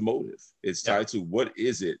tied to motive. It's tied to what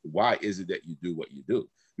is it? Why is it that you do what you do?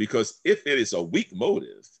 Because if it is a weak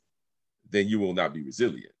motive, then you will not be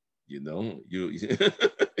resilient. You know, you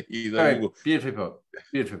know. Beautiful.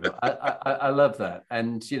 I love that.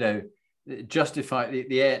 And, you know, justify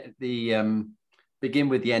the begin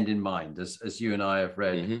with the end in mind, as you and I have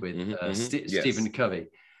read with Stephen Covey.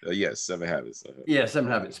 Yes, 7 Habits. Yeah, 7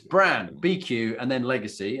 Habits. Brand, BQ, and then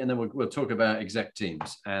legacy, and then we'll talk about exec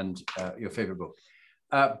teams and your favorite book.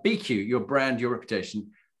 BQ, your brand, your reputation.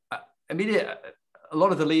 I mean, a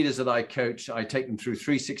lot of the leaders that I coach, I take them through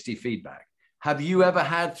 360 feedback. Have you ever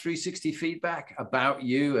had 360 feedback about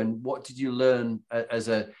you, and what did you learn as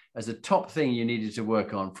a top thing you needed to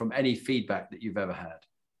work on from any feedback that you've ever had?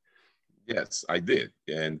 Yes, I did.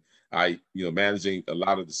 And I, you know, managing a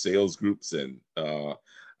lot of the sales groups, and,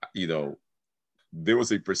 you know, there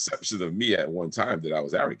was a perception of me at one time that I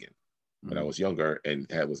was arrogant when I was younger and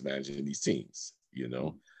was managing these teams. You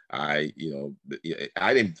know, I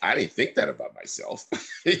didn't think that about myself,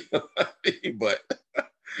 but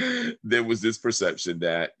there was this perception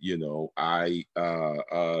that, you know, I,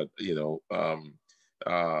 that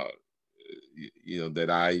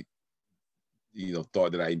I, you know,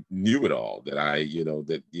 thought that I knew it all, that I,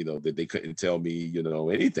 that they couldn't tell me, you know,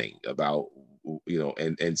 anything about, you know,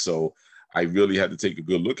 and so I really had to take a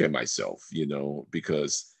good look at myself, you know,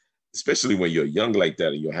 because especially when you're young like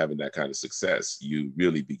that and you're having that kind of success, you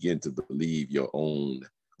really begin to believe your own,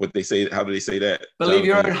 what they say, how do they say that? Believe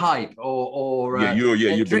your own hype, or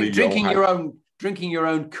you believe drinking your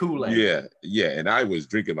own Kool-Aid. Yeah, and I was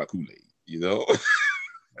drinking my Kool-Aid, you know.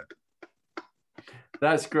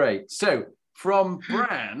 That's great. So from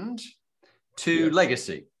brand to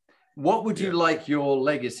legacy, what would you like your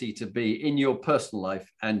legacy to be in your personal life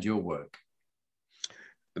and your work?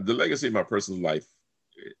 The legacy of my personal life,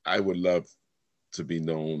 I would love to be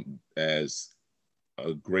known as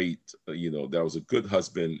a great, you know, that was a good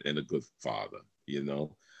husband and a good father. You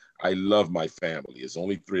know, I love my family. It's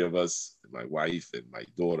only 3 of us, my wife and my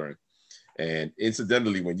daughter. And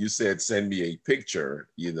incidentally, when you said send me a picture,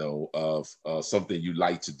 you know, of something you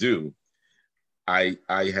like to do, I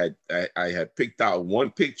had picked out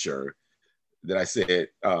one picture that I said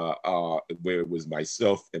where it was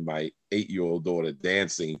myself and my 8-year-old daughter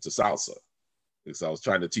dancing to salsa, because I was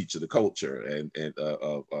trying to teach her the culture and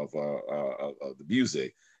of the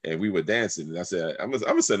music, and we were dancing. And I said, I'm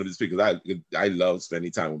gonna send them this because I love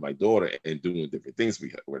spending time with my daughter and doing different things.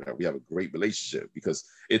 We have a great relationship because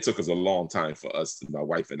it took us a long time for us, my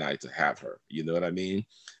wife and I, to have her. You know what I mean?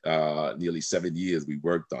 Nearly 7 years we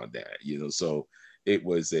worked on that. You know, so it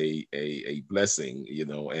was a blessing. You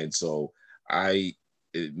know, and so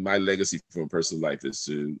my legacy from personal life is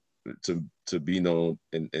to be known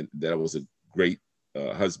and that I was a great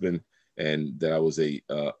husband, and that I was a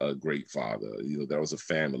great father. You know, that I was a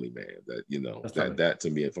family man. That, you know, that to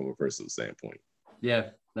me, from a personal standpoint. Yeah,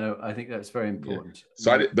 no, I think that's very important. Yeah.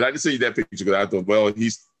 So I didn't see that picture because I thought, well,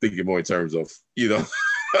 he's thinking more in terms of, you know,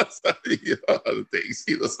 other things.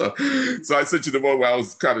 You know, so I sent you the one where I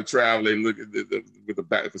was kind of traveling, looking with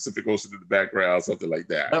the Pacific Ocean in the background, something like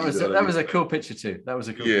that. That was a cool picture too. That was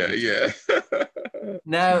a cool picture. Yeah.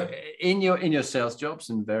 Now, in your sales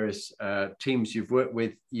jobs and various teams you've worked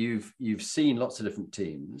with, you've seen lots of different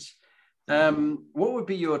teams. What would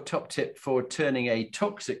be your top tip for turning a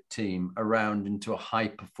toxic team around into a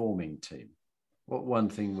high-performing team? What one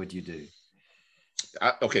thing would you do?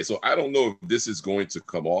 Okay, so I don't know if this is going to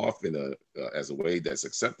come off in as a way that's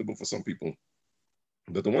acceptable for some people,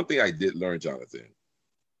 but the one thing I did learn, Jonathan,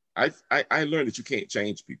 I learned that you can't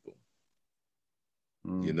change people.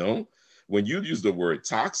 You know, when you use the word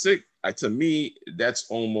toxic, to me, that's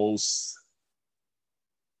almost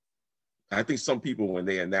I think some people, when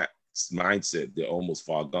they're in that mindset, they're almost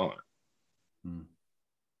far gone.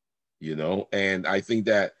 You know, and I think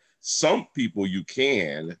that some people you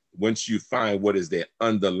can, once you find what is their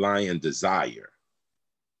underlying desire.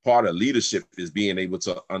 Part of leadership is being able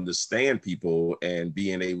to understand people and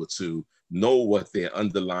being able to know what their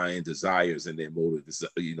underlying desires and their motives,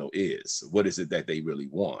 you know, is. What is it that they really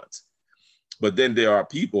want? But then there are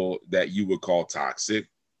people that you would call toxic,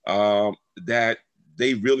 that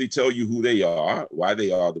they really tell you who they are, why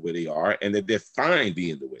they are the way they are, and that they're fine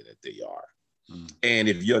being the way that they are. And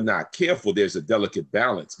if you're not careful, there's a delicate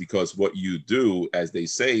balance, because what you do, as they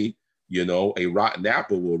say, you know, a rotten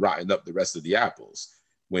apple will rotten up the rest of the apples.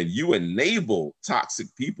 When you enable toxic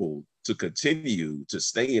people to continue to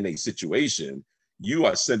stay in a situation, you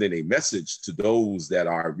are sending a message to those that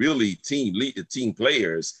are really team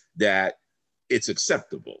players that it's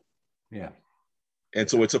acceptable. Yeah. And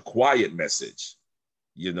so it's a quiet message,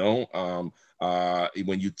 you know,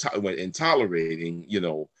 when tolerating, you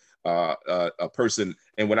know, a person.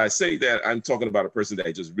 And when I say that, I'm talking about a person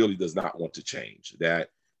that just really does not want to change, that,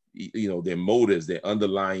 you know, their motives, their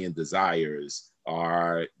underlying desires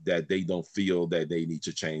are that they don't feel that they need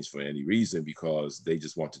to change for any reason, because they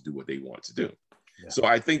just want to do what they want to do. Yeah. So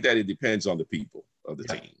I think that it depends on the people of the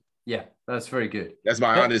team. Yeah, that's very good. That's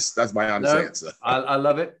my honest answer. I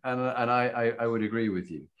love it. And I would agree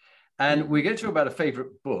with you. And we get to about a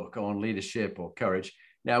favorite book on leadership or courage.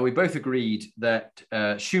 Now, we both agreed that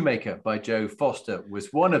Shoemaker by Joe Foster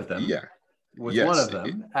was one of them. Yeah. One of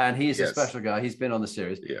them. And he's a special guy. He's been on the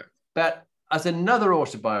series. Yeah. But as another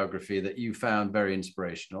autobiography that you found very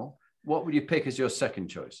inspirational, what would you pick as your second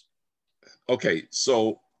choice? Okay,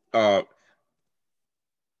 so I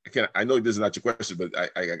know this is not your question,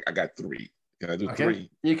 but I got three. Can I do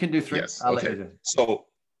three? You can do three. Yes. I'll let you do. So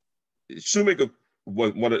Shoemaker,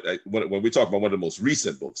 when we talk about one of the most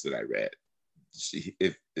recent books that I read,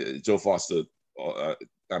 Joe Foster,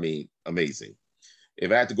 I mean, amazing.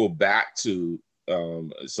 If I had to go back to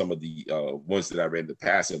some of the ones that I read in the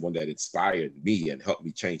past, and one that inspired me and helped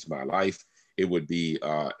me change my life, it would be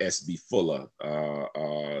S.B. Fuller.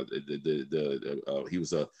 He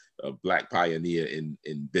was a Black pioneer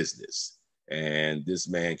in business, and this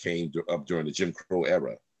man came up during the Jim Crow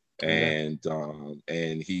era, and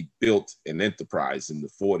he built an enterprise in the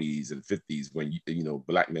 40s and 50s when you know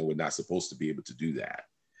Black men were not supposed to be able to do that,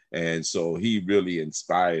 and so he really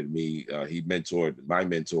inspired me. He mentored my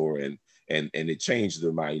mentor, and it changed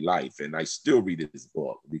my life, and I still read his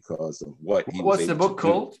book because of what he What's the book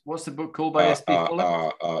called? What's the book called by S.B.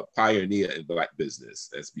 Fuller? Pioneer in Black Business,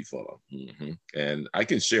 S.B. Fuller. Mm-hmm. And I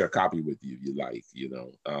can share a copy with you if you like, you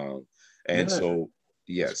know. So,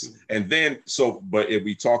 yes. And then, but if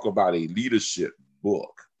we talk about a leadership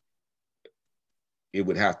book, it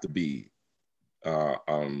would have to be How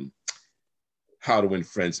to Win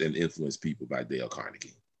Friends and Influence People by Dale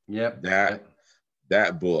Carnegie. Yep.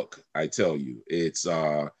 That book, I tell you, it's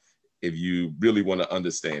if you really want to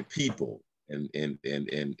understand people and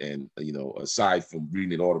you know, aside from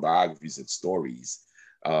reading autobiographies and stories,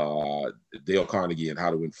 Dale Carnegie and How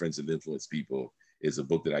to Win Friends and Influence People is a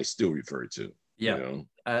book that I still refer to. Yeah. You know?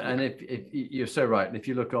 And if you're so right, and if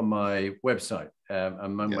you look on my website,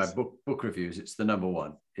 among my book reviews, it's the number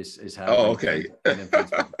one. Is How to Win Friends and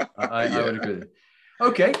Influence People. I would agree with you.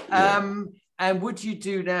 Okay. And would you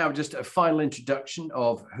do now just a final introduction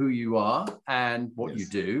of who you are and what you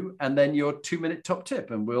do, and then your 2-minute top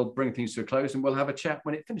tip, and we'll bring things to a close and we'll have a chat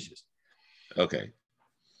when it finishes. Okay.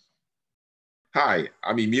 Hi,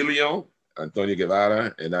 I'm Emilio Antonio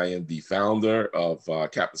Guevara, and I am the founder of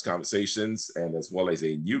Capitalist Conversations, and as well as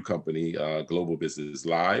a new company, Global Business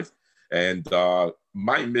Live. And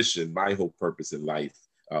my mission, my whole purpose in life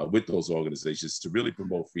with those organizations to really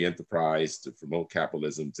promote free enterprise, to promote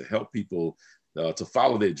capitalism, to help people to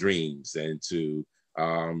follow their dreams, and to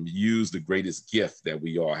use the greatest gift that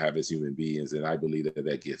we all have as human beings. And I believe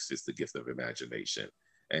that gift is the gift of imagination.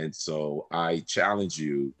 And so I challenge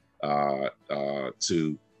you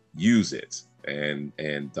to use it. And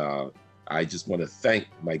I just want to thank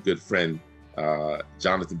my good friend,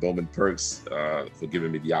 Jonathan Bowman Perks, for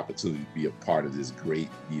giving me the opportunity to be a part of this great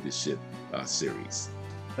leadership series.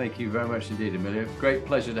 Thank you very much indeed, Emilio. Great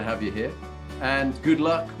pleasure to have you here. And good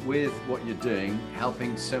luck with what you're doing,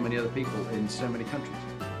 helping so many other people in so many countries.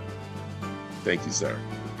 Thank you, sir.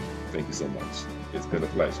 Thank you so much. It's been a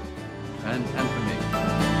pleasure. And for me.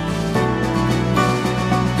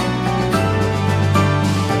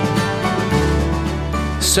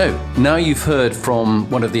 So now you've heard from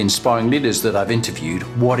one of the inspiring leaders that I've interviewed.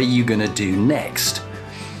 What are you going to do next?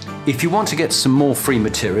 If you want to get some more free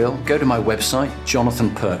material, go to my website,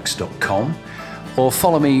 jonathanperks.com, or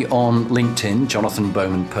follow me on LinkedIn, Jonathan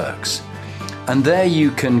Bowman Perks. And there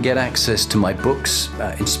you can get access to my books,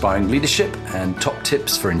 Inspiring Leadership and Top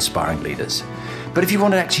Tips for Inspiring Leaders. But if you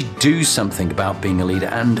want to actually do something about being a leader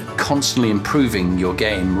and constantly improving your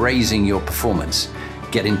game, raising your performance,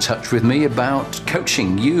 get in touch with me about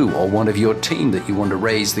coaching you or one of your team that you want to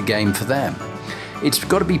raise the game for them. It's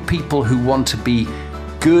got to be people who want to be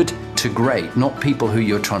good to great, not people who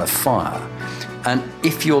you're trying to fire. And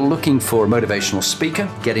if you're looking for a motivational speaker,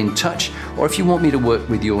 get in touch. Or if you want me to work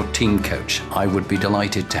with your team coach, I would be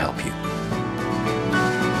delighted to help you.